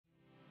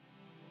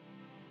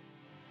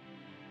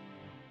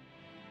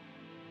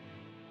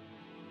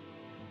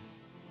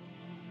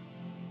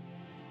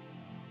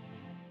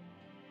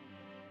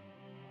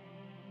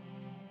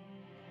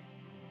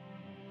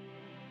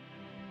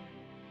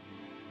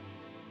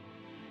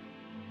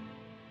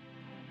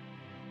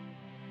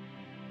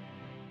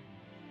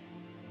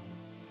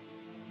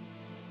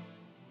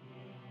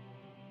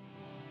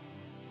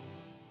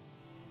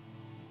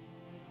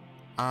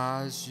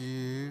as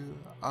you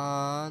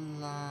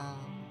allow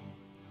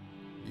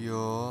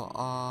your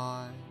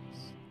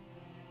eyes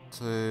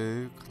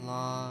to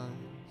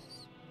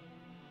close,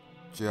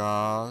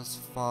 just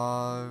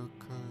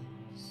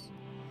focus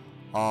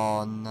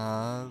on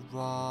the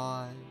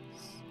rise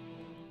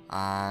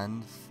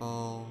and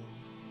fall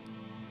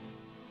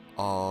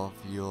of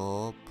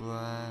your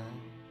breath,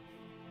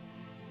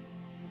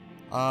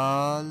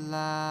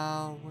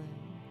 allowing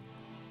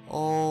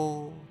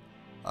all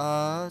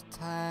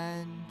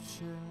attention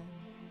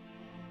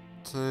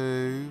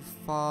to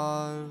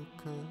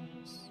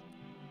focus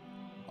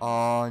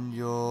on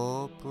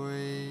your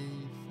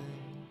breathing,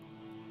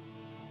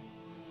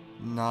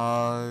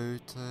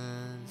 noticing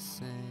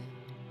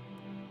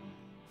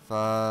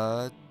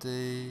the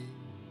deep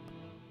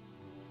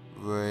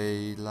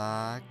relaxation,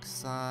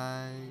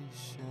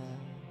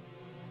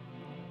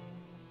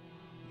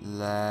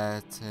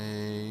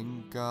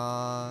 letting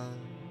go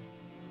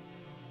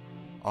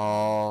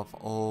of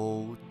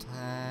all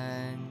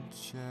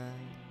tension,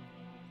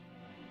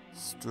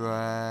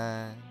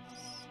 stress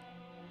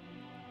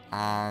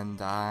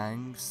and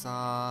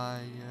anxiety,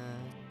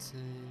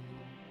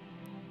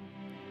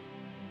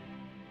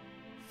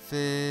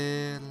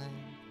 feeling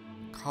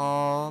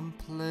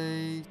completely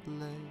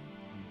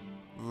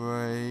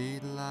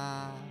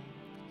relaxed.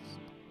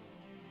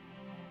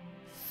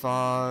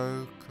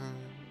 Focus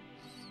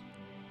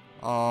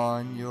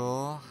on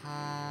your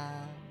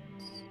hands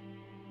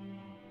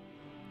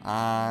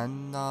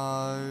and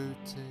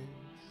notice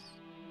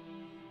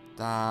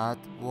that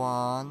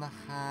one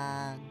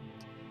hand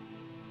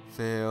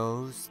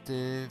feels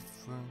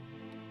different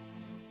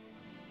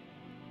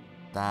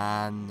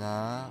than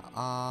the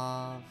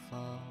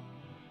other,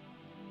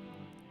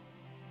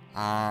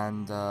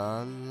 and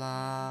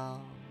allow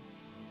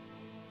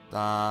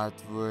that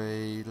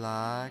relaxation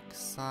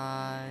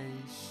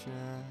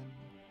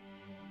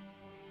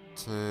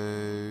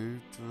to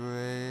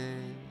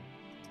drift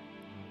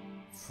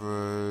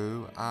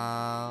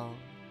throughout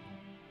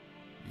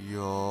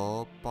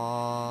your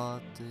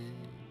body,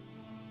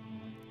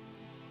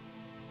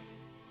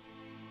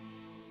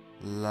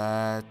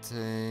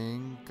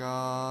 letting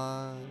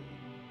go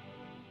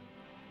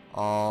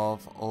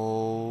of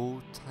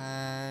all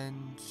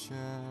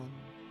tension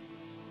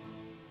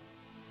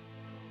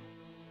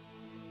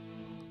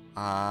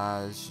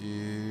as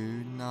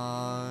you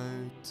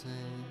notice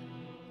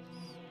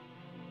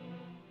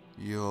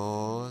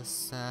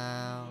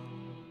yourself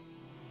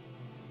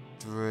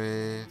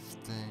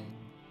drifting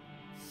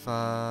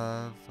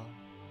further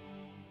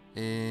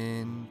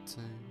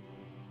into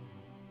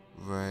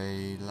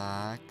relaxation.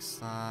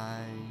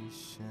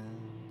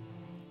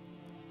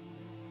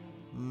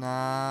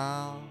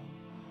 Now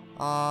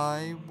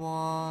I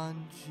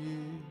want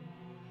you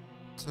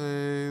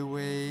to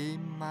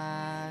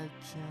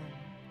imagine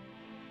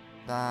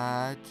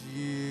that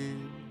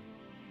you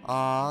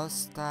are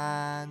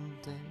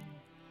standing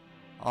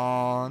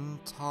on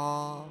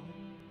top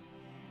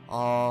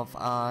of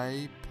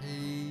a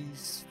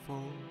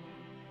peaceful,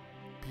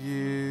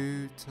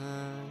 beautiful,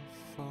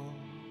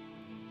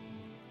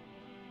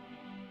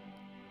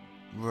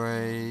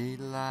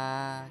 relaxing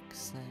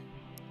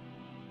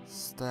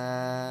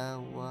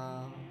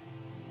stairwell,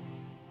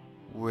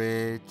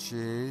 which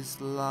is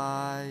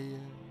layered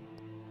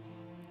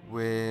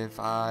with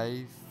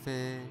a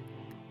thick,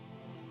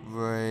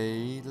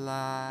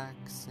 relaxing,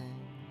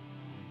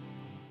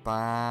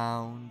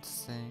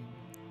 bouncing,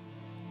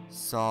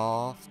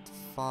 soft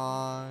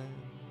foam,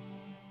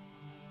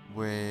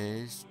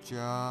 which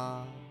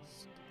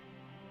just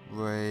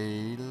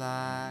relaxes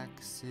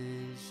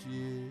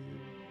you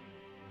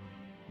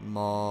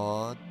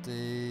more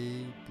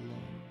deeply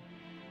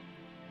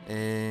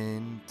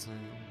into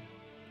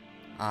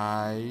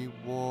a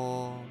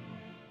warm,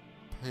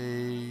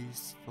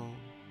 peaceful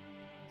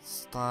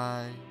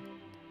state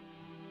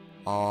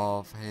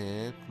of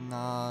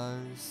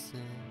hypnosis.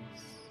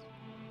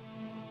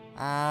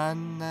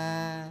 And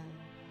there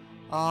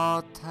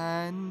are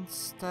 10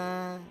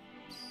 steps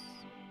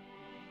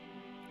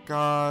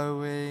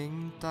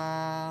going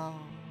down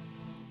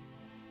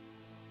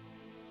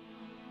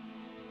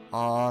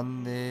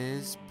on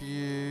this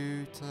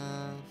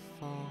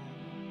beautiful,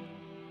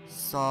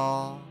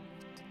 soft,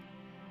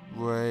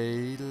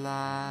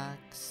 relaxing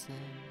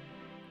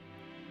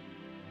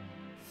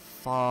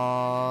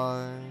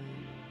foam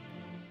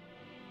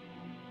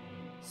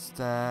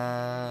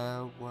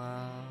stairwell.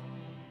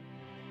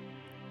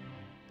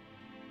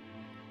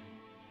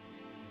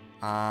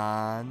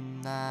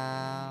 And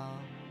now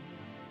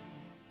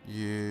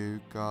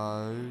you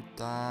go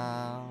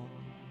down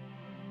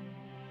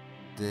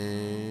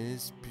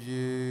this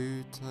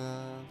beautiful,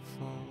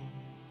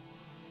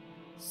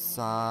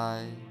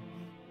 safe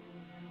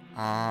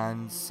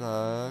and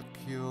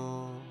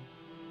secure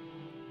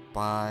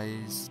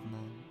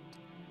basement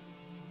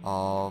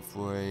of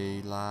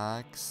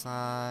relaxation,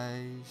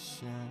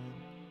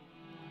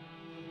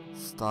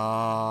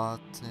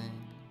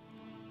 starting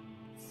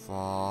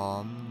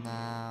from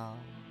now.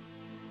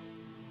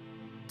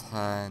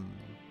 10.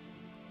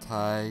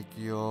 Take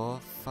your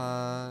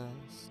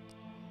first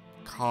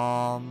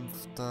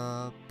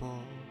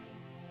comfortable.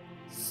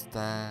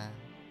 Step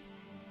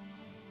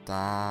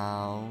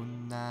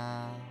down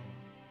now,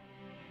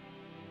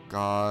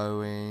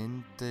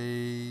 going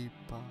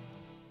deeper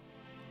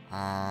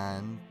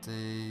and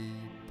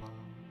deeper.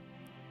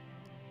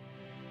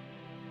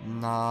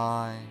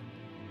 9.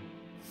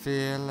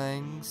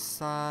 Feeling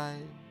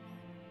safe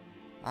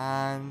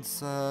and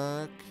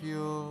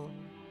secure,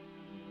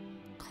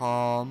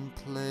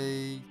 completely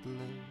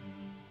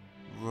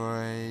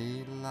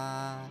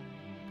relaxed,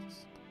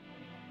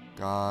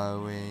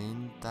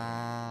 going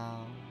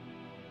down,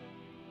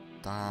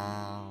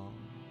 down,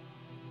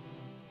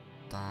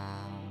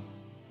 down.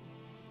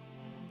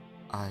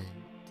 8.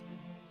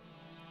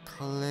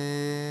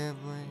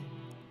 Clearing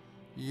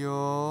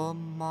your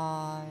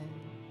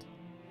mind,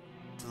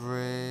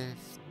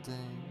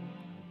 drifting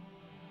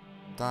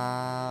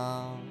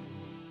down,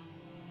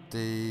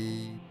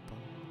 deeper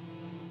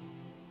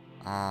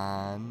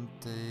and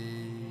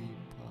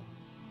deeper.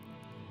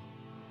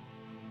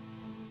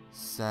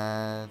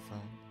 7.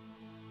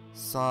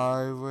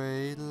 So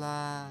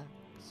relaxed,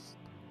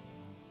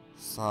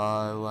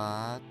 so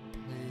at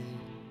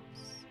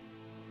peace,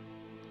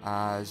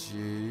 as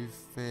you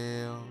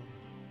feel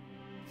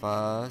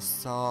the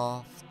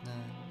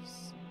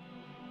softness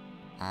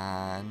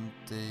and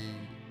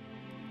deep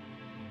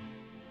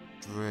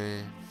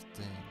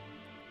drifting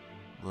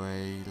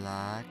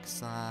relaxation.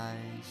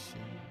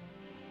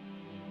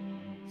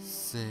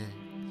 6.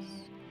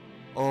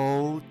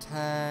 All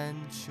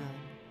tension,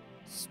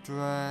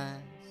 stress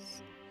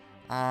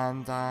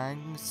and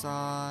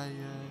anxiety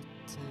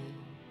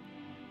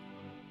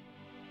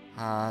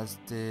has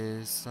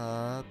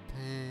disappeared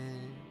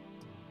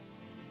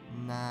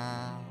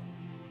now,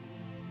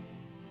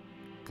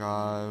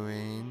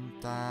 going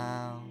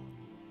down,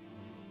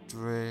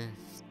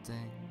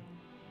 drifting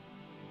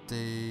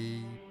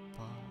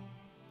deeper.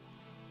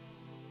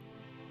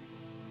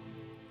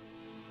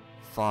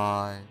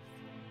 5.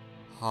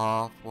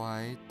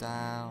 Halfway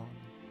down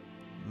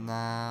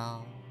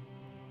now,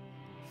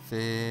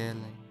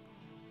 feeling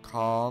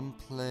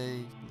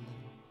completely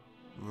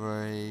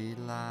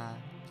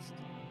relaxed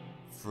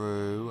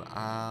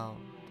throughout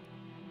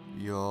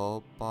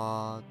your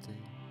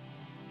body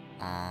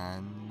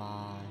and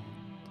mind.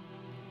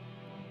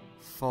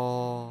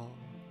 4.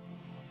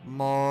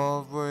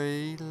 More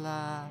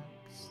relaxed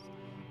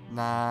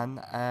than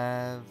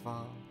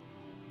ever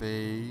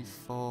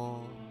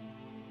before,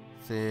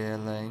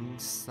 feeling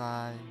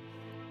safe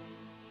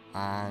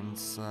and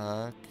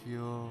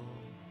secure.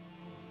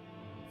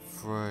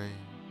 3.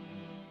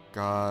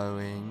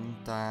 Going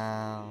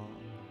down,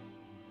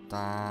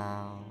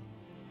 down,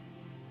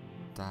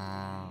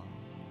 down,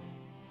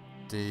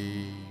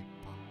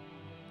 deeper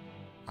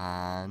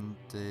and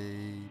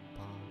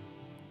deeper.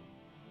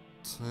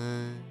 2.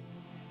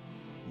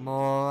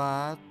 More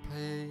at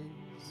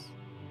peace,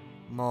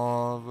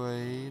 more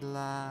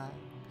relaxed,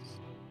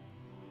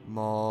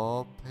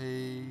 more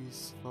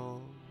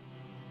peaceful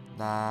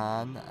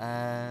than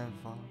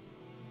ever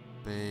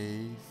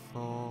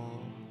before.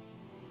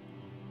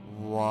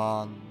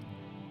 1.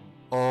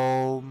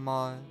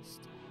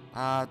 Almost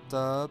at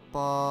the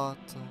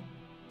bottom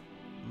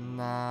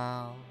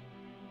now.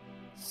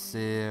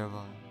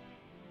 0.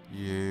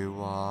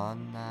 You are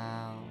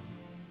now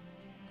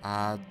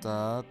at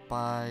the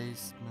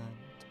basement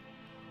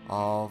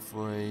of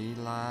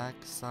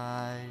relaxation,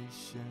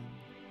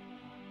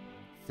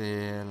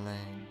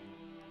 feeling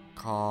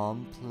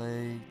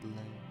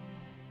completely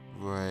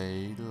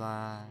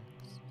relaxed.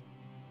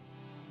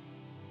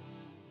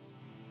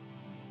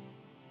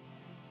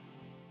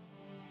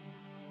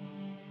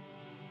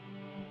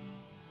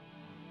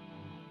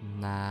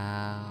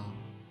 Now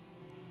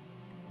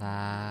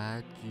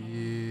that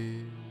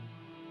you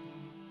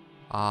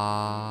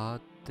are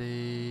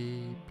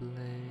deeply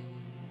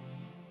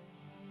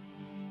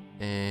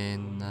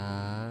in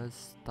a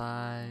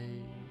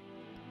state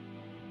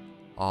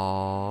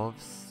of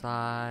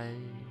safe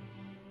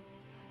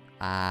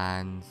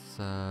and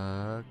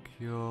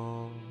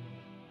secure,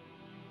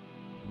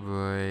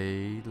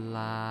 relaxing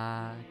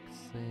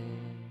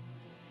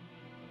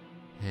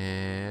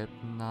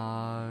hypnosis,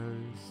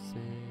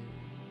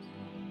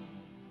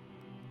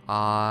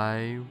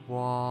 I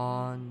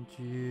want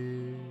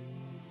you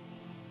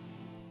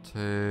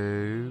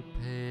to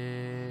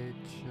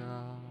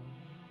picture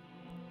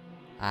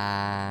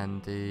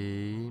and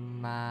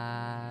imagine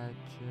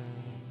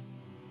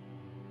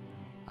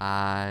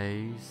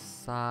a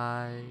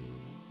safe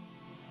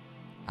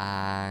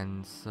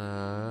and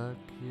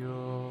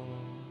secure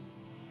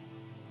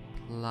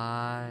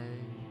place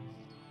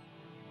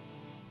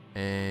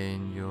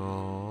in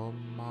your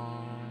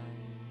mind.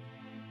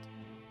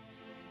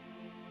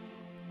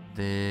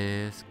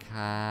 This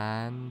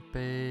can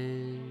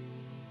be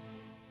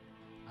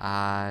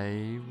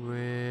a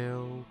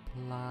real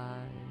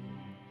place,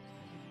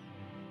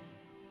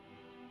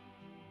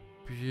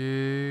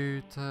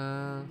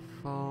 beautiful,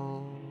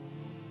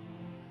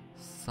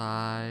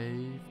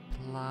 safe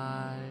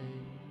place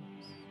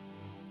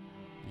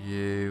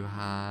you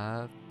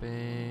have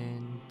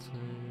been to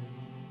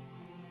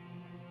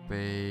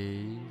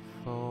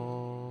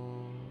before,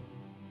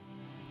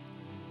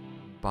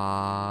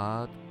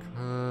 but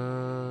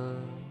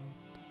could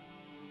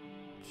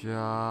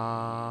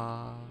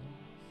just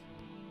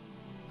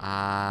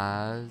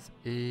as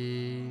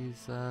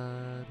easily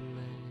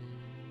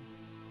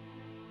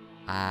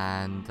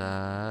and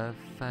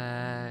effectively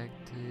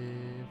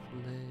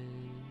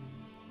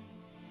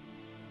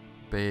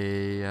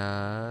be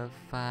a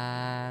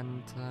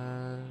fantasy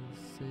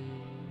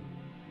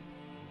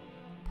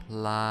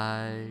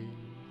place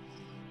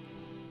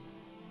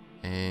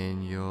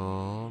in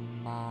your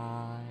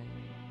mind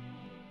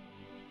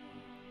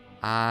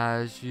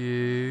as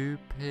you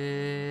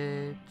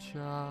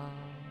picture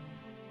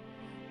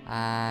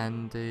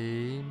and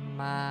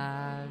imagine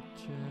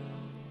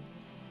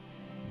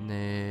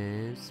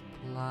this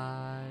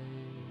place.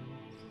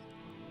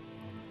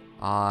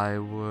 I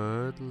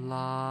would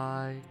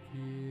like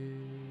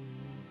you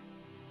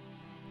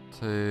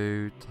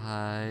to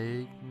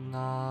take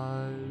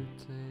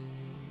notice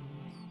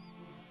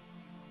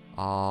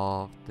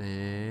of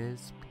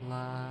this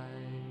place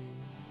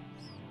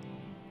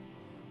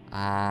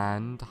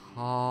and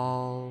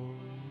hold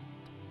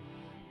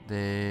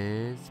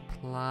this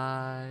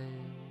place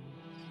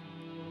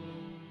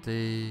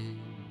deep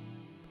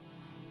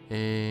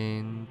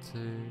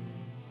into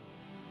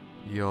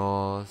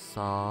your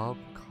subconscious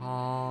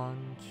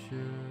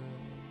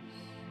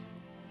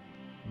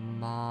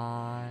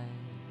mind,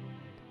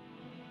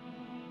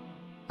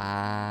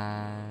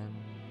 and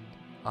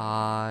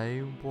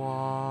I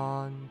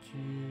want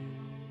you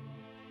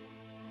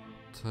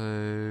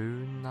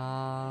to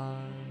know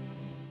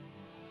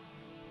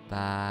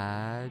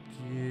that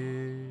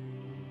you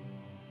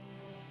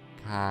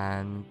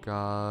can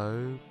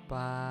go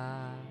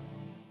back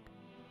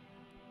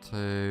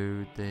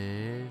to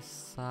this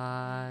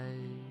safe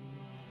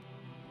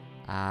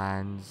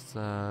and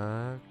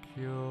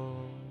secure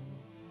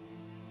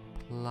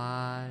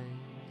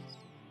place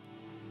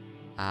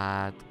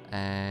at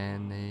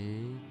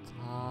any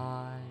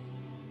time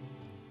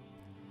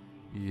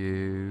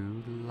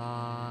you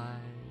like,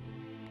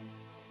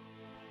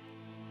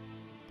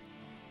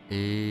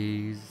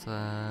 easily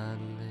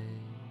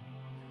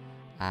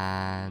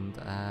and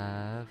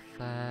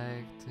effectively.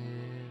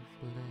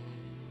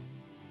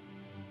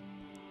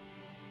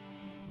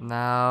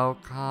 Now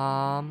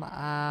come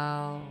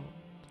out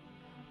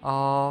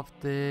of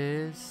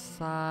this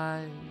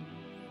safe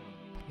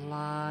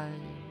place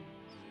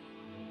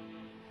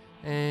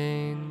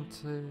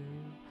into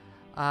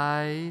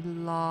a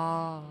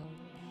large,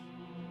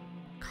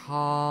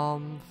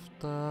 comfortable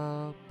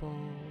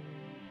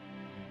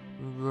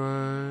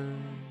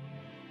room,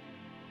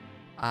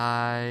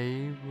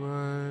 a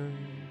room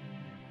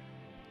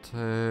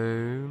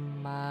to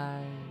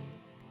make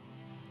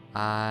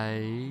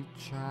a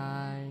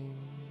change,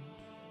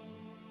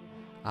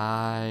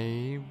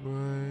 a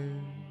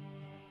room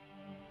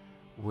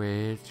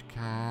which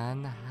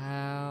can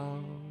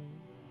help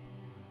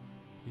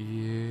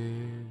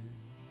you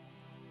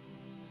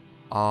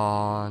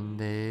on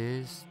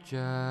this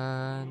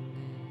journey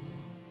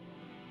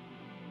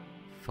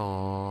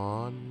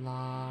for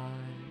life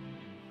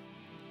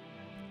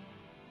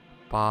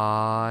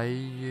by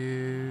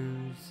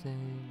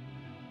using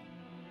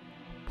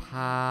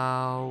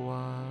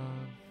powerful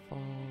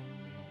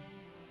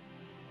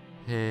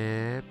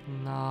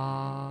hypnotic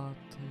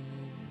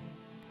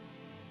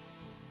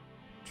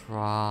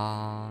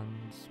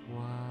trance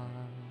work,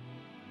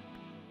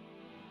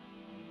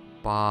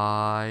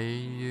 by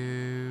using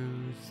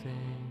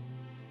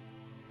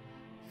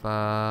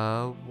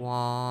the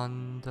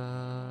wonderful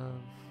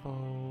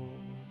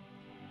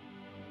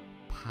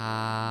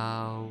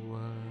powers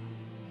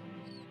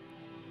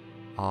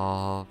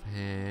of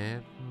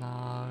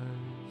hypnosis.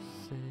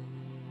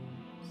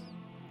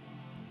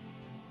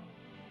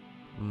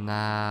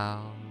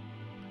 Now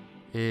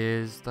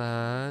is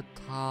the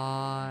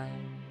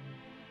time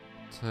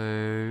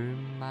to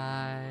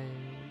make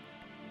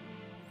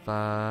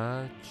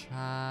the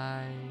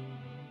change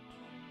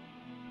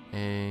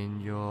in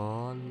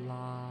your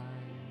life.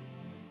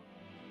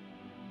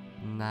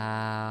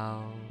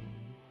 Now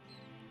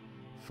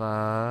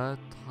the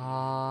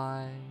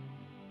time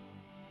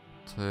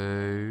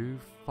to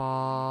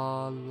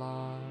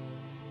follow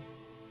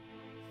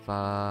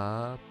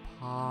the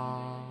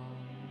path,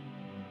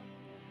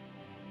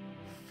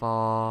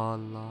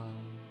 follow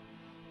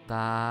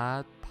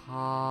that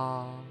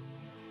path,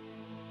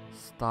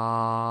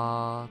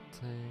 starting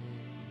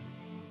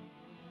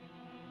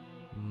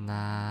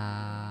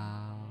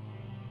now.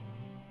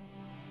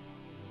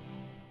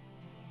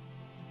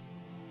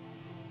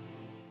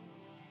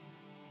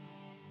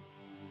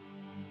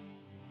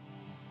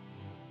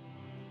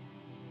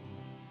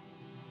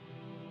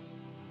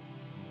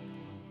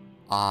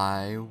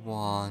 I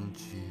want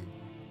you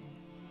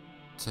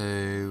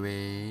to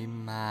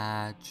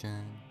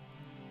imagine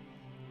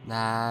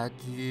that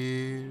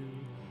you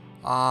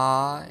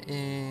are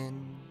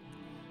in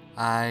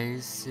a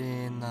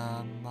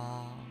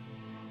cinema.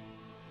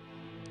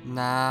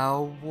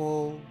 Now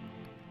walk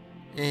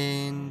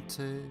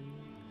into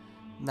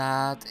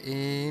that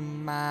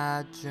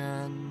imaginary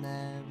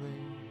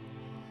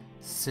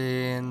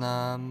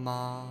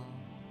cinema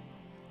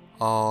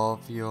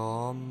of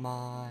your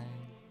mind.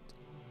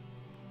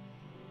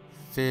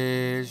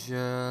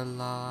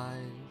 Visualize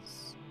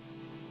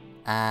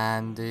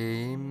and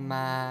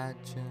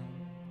imagine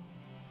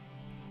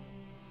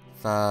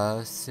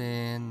the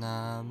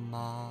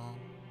cinema.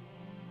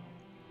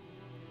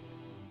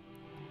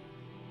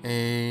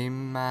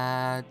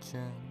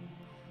 Imagine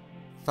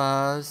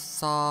the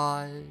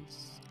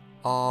size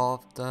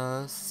of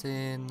the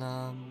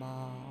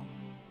cinema,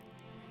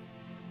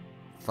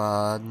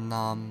 the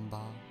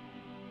number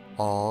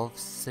of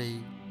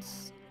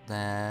seats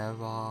there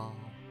are,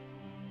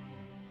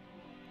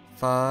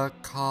 the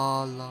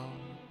color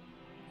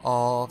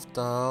of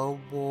the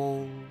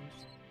walls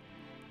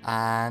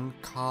and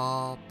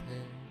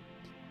carpet,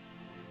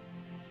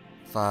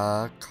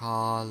 the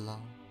color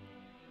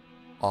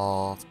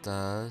of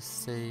the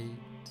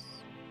seats,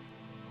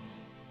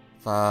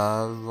 the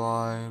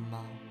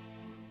aroma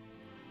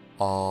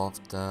of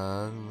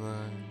the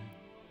room,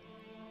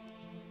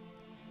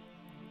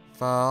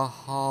 the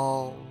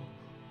whole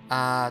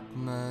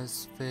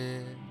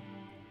atmosphere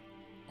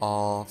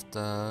of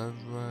the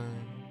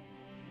room.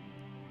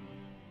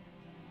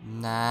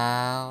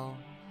 Now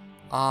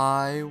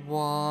I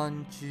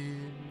want you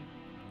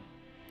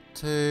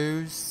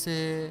to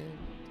sit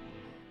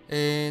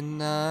in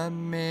the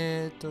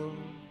middle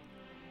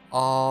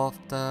of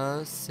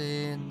the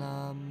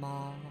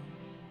cinema,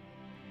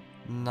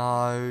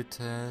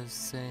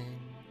 noticing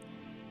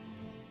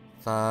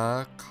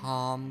the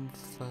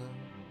comfort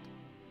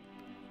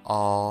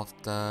of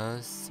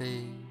the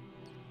seat.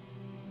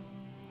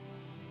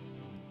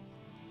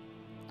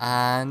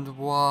 And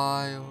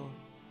while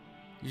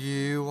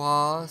you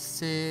are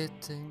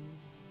sitting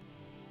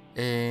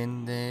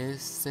in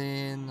this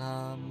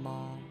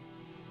cinema,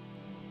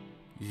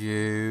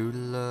 you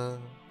look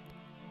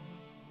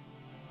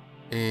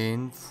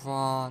in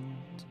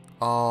front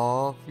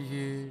of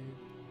you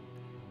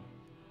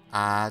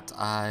at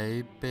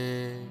a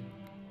big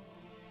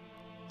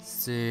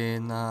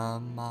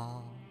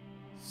cinema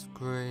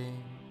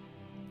screen,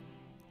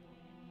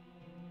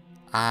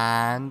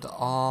 and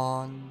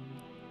on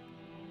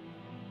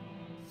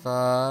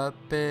the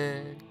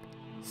big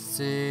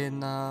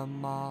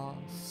cinema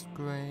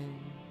screen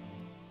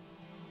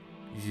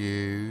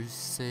you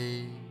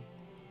see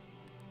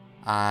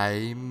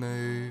a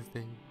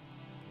movie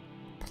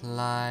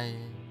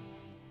playing.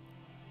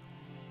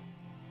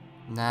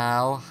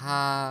 Now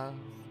have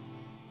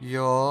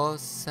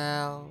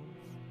yourself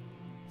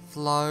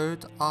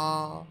float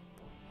up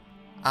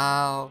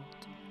out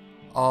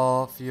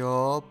of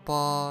your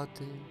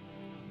body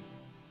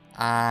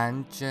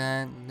and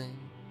gently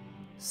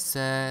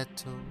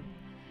settle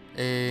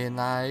in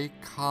a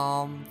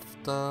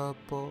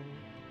comfortable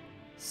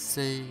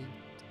seat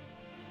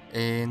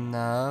in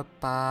the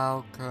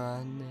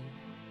balcony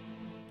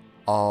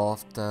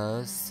of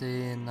the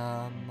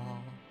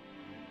cinema,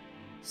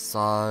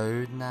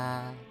 so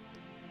that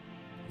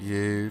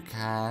you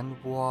can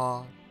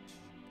watch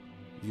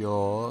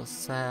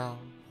yourself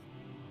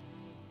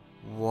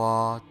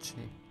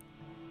watching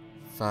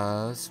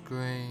the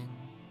screen.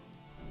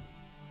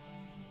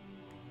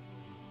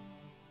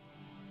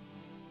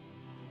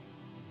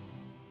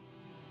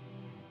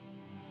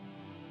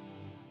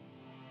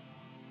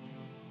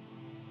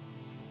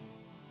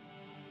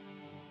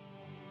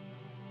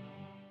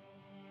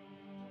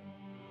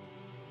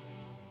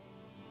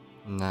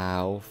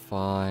 Now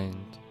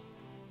find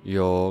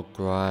your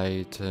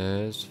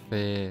greatest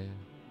fear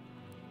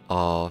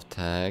of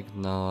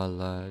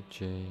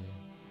technology.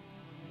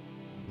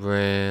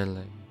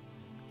 Really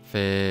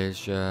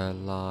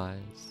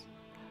visualize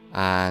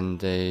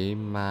and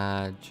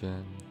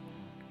imagine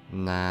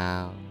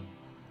now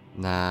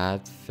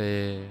that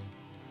fear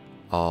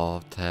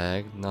of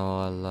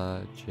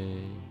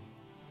technology.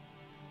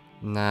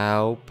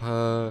 Now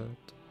put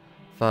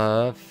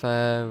the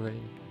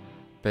very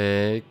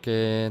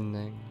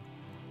beginning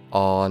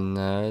on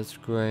the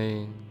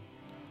screen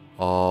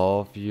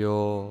of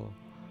your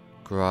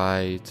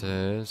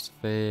greatest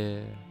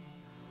fear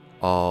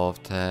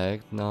of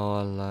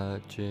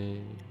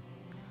technology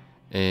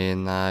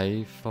in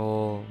a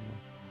form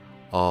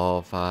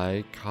of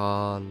a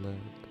colored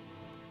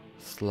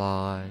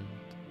slide.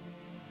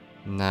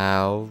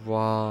 Now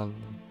run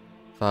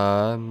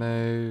the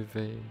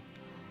movie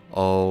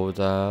all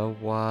the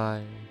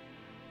way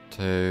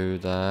to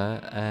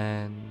the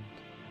end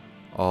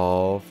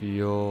of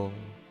your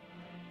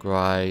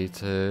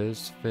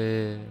greatest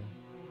fear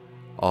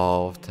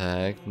of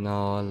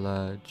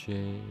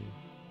technology.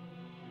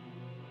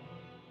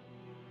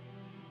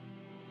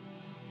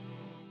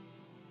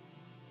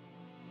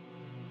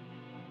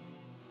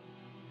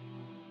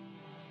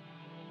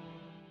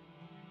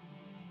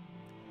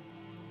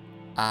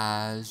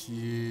 As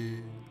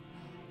you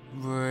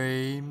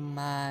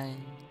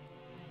remain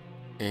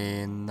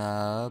in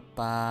the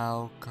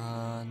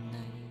balcony,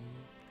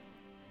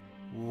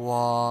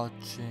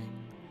 watching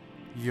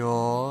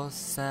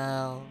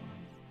yourself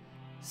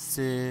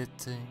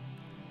sitting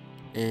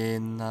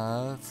in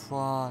the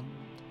front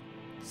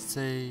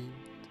seat,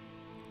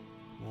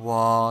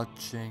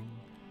 watching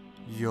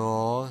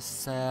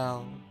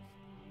yourself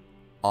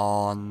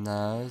on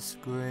the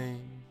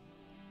screen.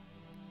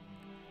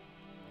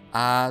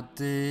 At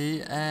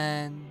the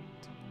end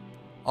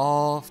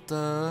of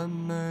the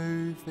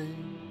movie,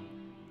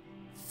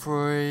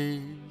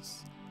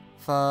 freeze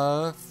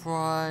the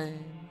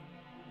frame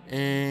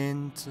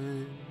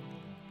into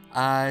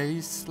a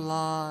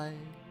slide,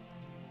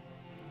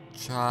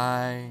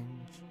 change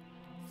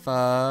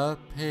the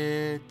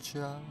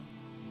picture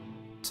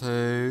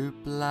to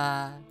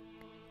black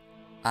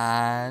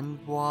and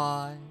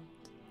white,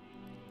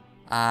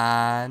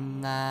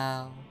 and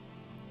now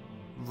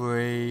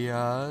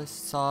reassociate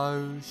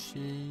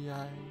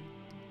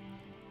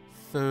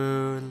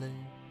fully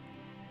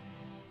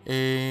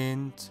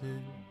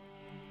into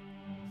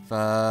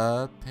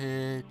the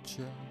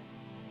picture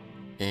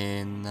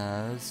in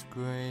the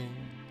screen.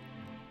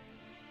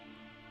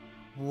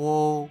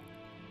 Walk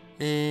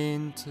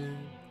into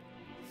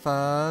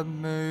the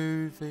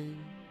movie,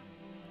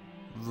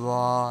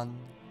 run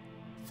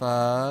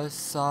the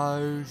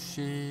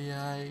associated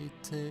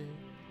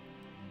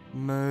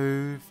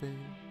movie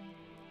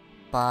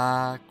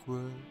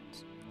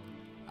backwards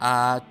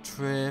at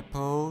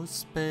triple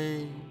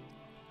speed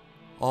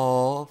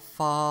or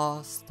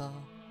faster,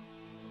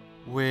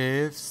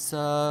 with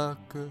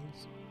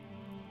circus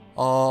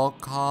or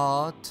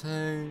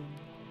cartoon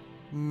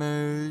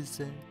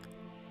music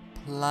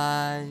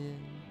playing,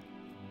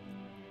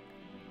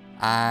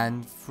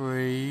 and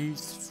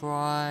freeze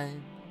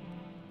frame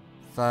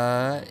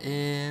the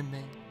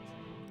image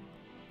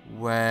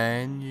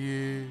when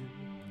you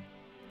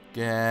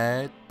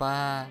get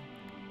back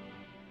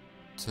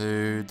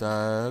to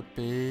the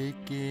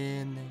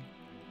beginning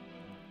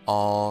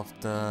of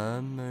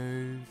the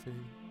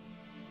movie.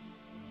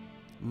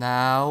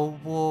 Now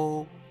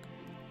walk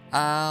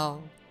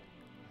out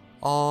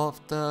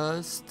of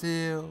the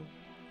still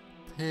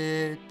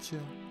picture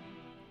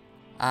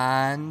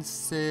and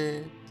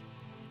sit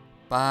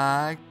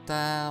back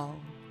down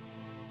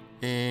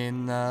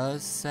in the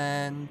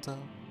center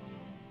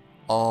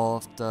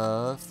of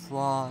the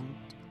front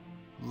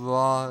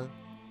row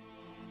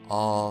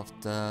of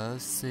the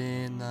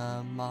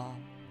cinema.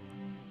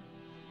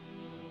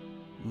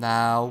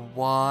 Now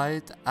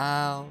white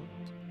out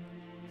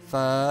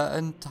the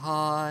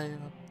entire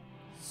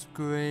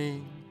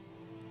screen,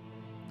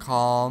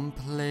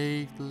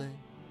 completely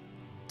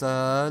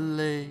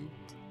delete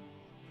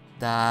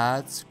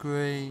that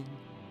screen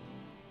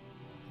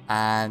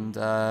and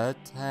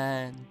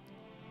attend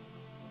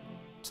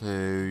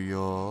to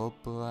your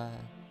breath.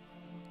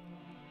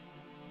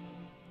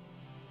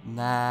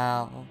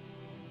 Now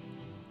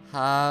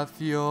have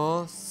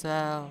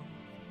yourself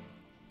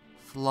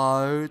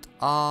float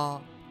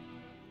up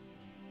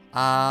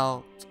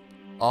out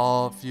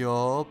of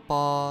your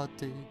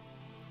body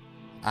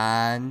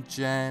and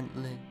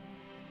gently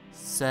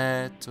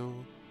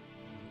settle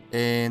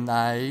in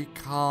a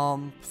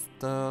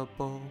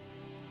comfortable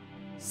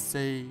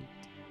seat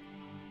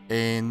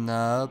in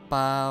the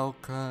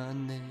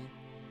balcony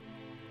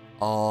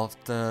of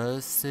the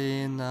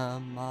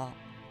cinema,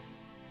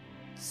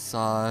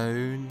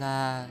 so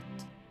that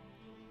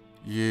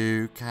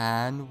you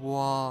can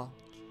watch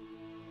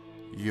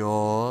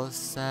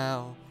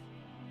yourself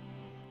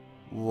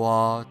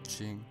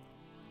watching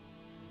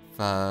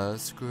the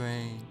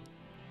screen.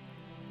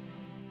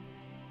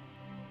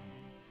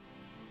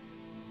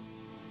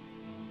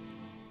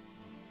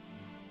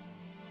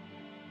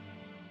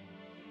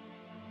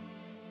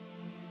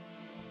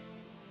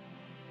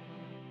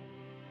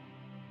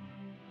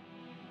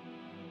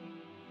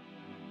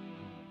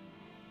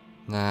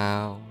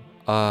 Now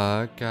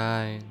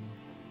again,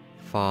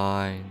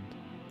 find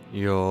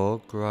your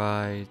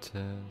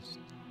greatest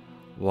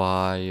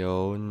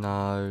while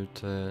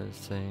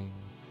noticing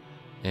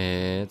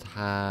it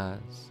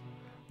has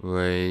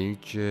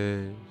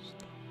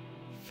reduced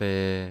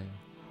fear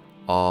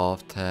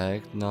of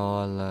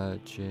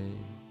technology.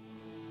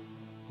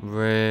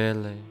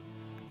 Really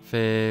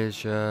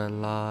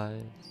visualize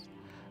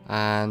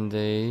and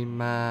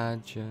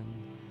imagine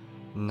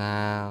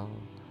now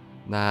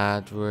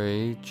that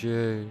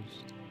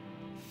reduced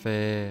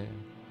fear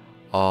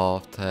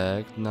of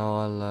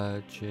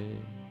technology.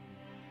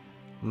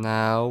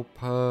 Now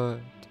put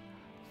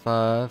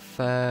the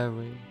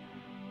very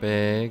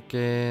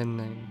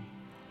beginning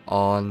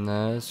on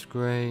the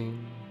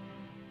screen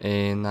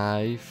in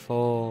a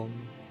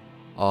form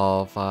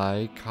of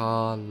a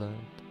colored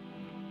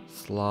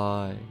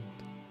slide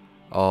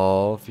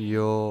of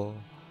your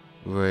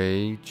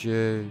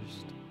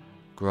reduced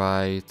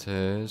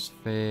greatest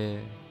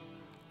fear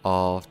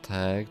of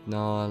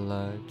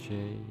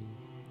technology.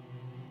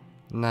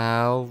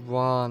 Now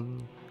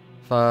run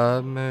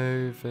the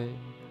movie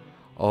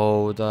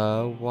all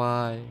the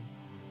way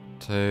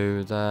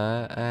to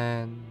the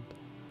end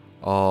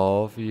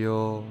of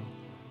your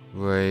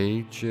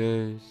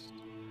reduced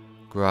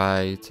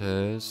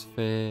greatest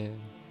fear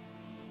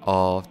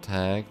of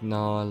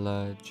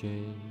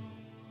technology.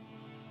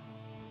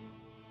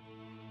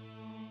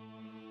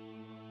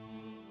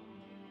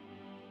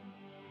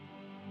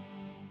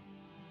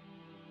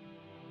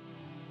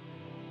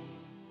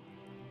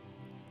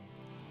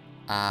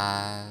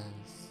 as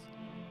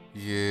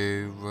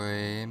you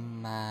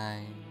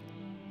remain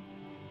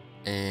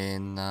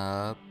in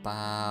the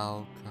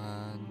balcony,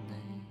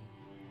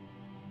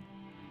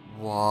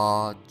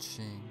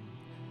 watching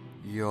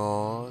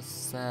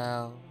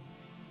yourself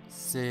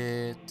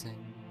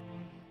sitting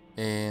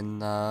in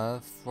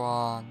the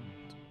front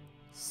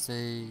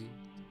seat,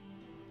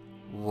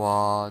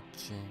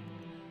 watching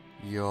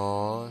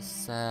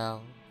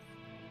yourself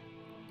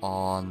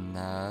on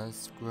the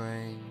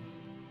screen.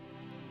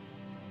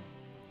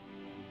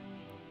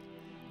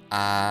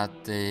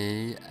 At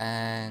the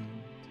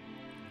end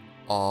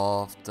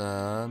of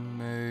the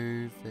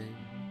movie,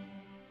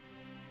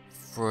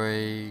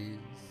 freeze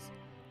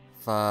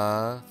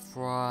the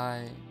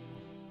frame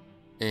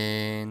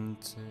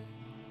into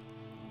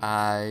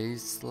a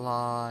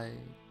slide,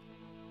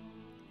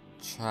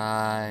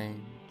 change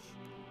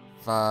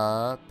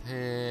the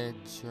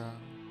picture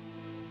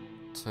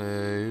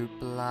to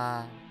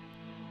black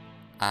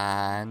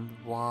and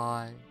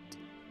white,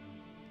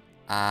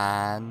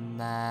 and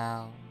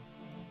now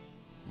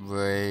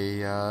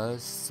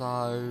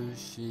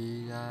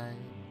reassociate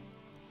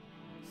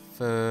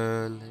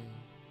fully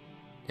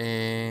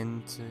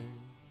into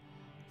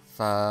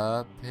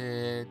the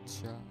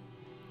picture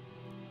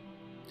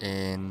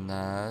in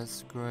the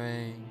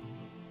screen.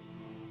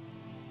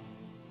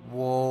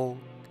 Walk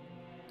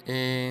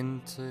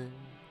into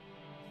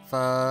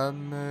the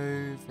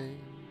movie,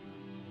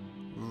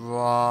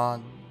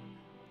 run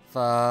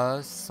the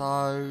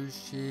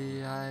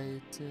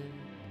associated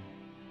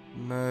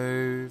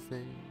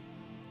movie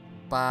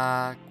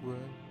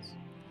backwards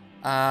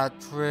at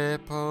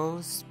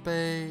triple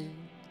speed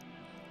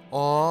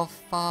or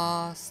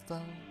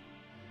faster,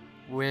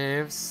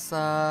 with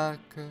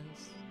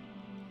circus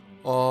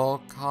or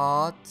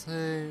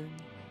cartoon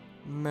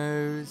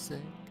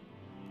music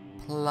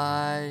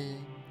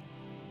playing,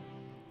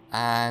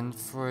 and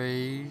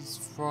freeze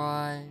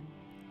frame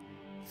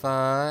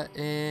the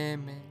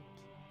image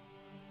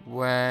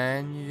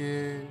when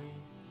you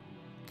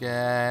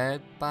get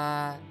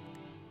back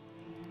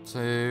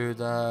to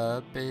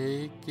the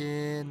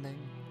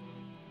beginning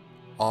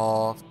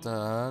of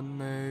the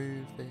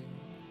movie.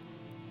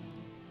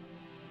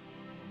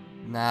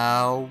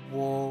 Now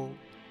walk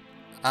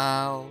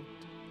out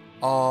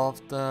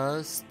of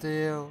the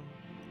still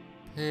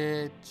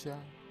picture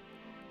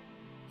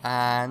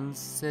and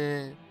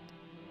sit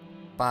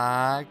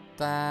back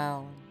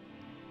down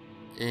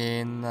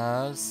in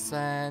the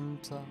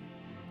center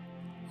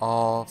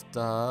of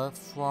the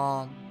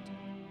front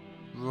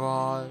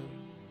row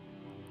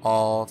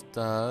of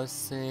the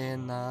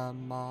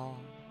cinema.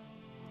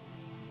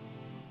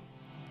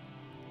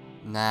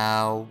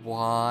 Now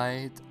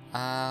wide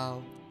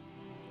out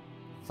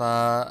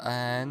the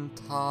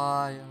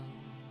entire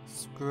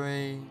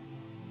screen,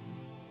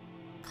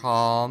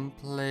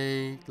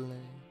 completely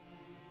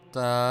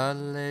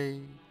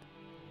delete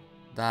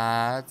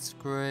that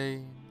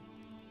screen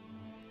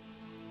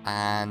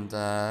and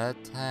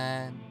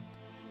attend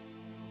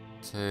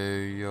to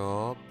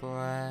your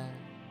breath.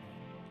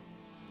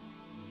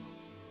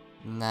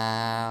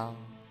 Now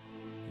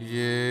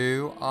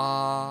you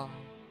are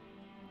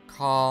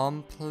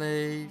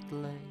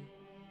completely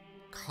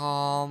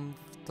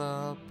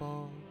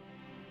comfortable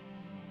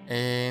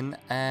in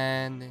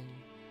any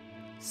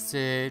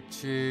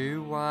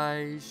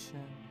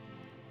situation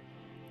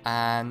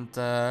and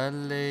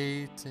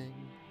deleting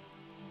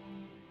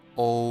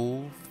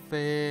all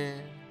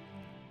fear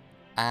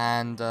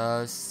and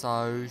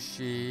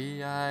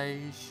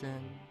associations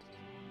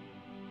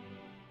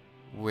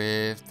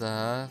with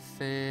the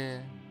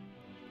fear,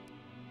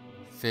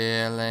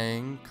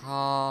 feeling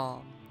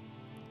calm,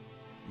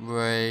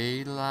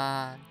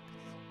 relaxed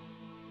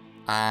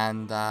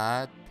and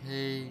at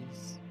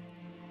peace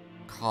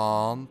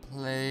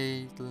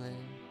completely,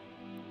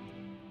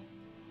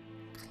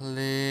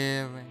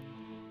 clearing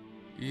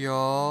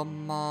your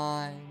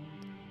mind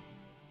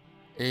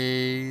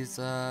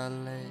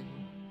easily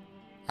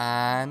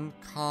and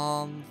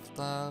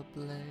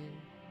comfortably.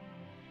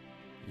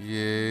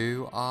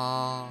 You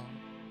are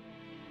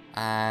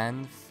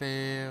and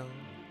feel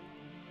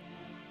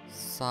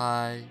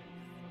safe,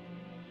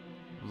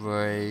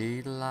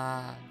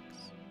 relaxed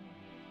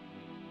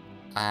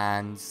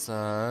and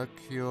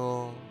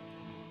secure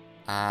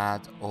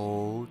at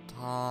all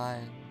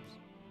times,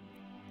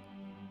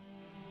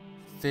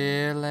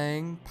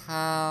 feeling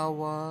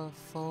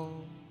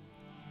powerful,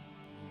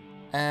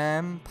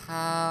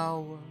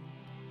 empowered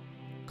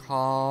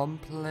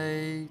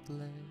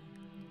completely,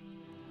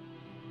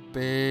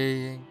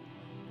 being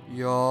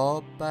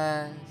your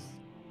best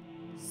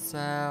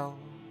self.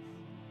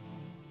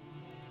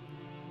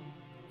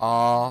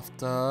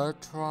 After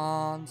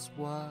trance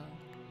work,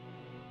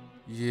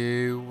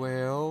 you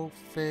will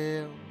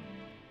feel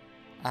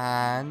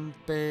and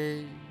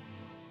be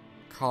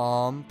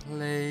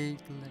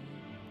completely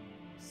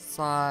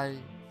safe,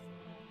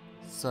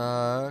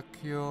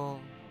 secure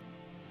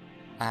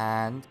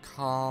and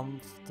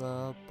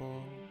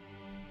comfortable.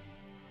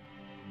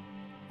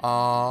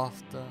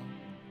 After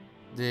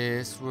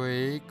this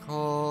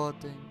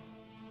recording,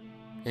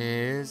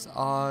 is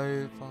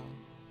over,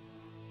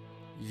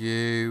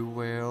 you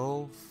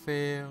will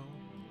feel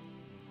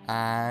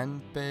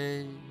and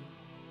be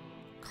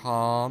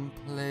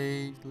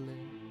completely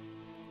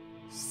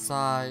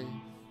safe,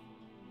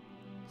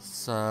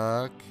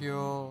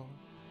 secure,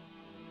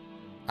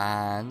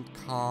 and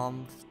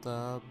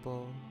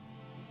comfortable.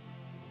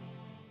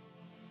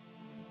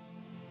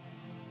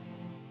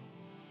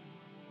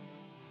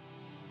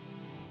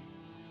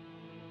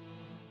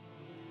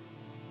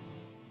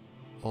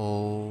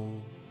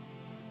 All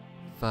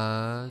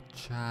the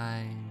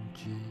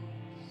changes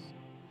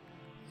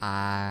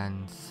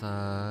and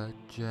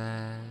suggestions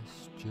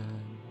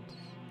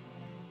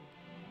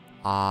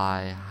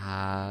I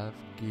have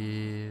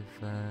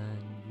given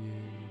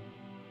you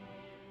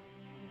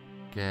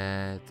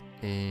get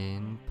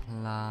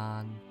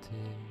implanted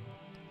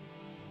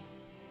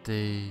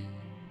deep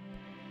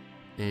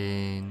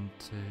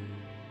into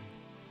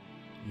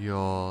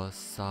your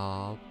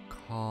subconscious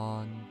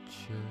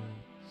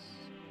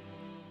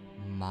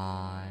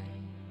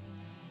mind.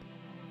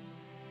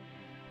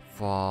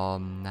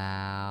 From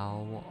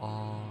now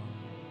on,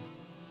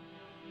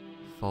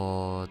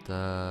 for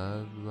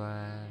the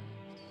rest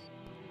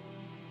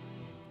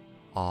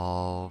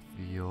of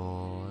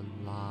your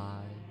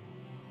life,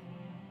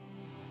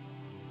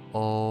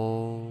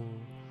 all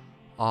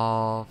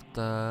of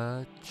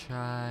the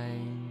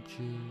changes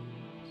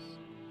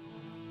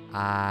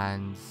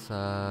and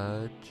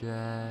suggestions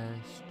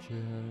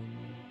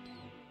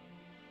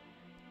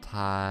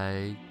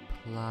take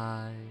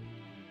place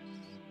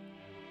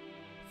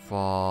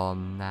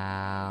from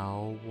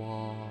now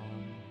on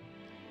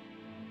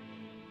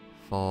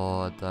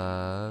for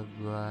the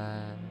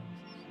rest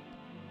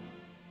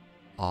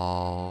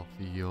of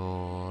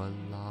your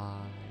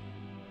life.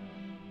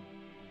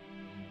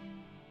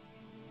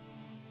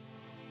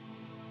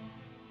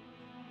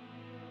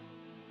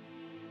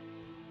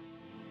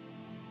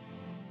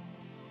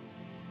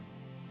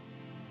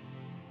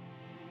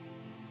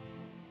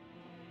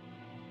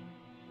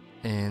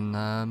 In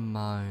a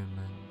moment,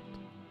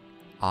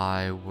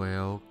 I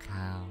will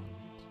count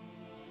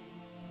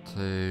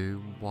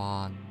to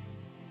 1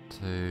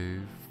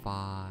 to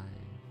 5,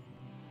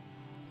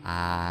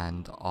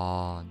 and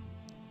on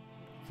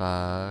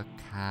the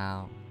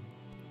count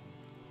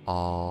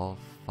of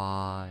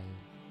 5,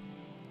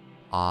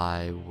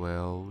 I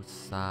will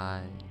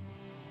say,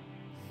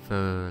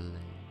 fully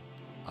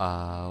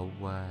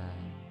aware.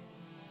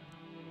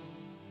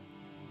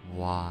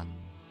 1.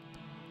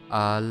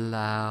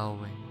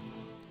 Allowing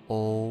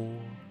all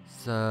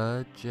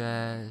suggestions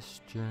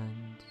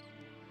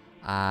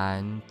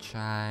and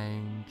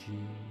changes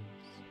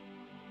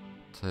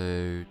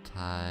to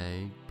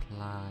take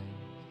place.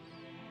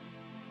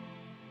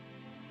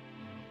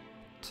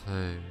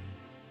 2.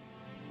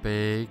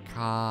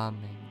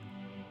 Becoming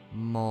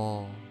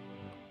more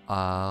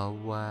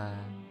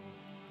aware.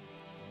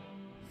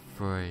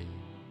 3.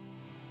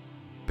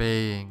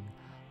 Being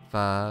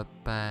the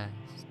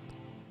best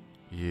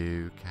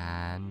you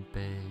can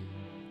be.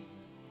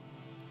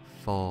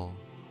 4.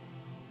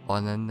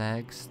 On the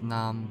next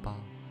number,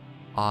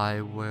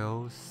 I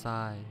will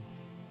say,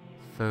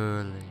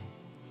 fully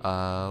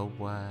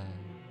aware.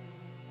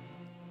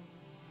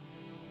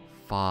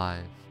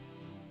 5.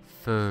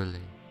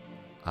 Fully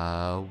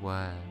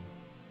aware.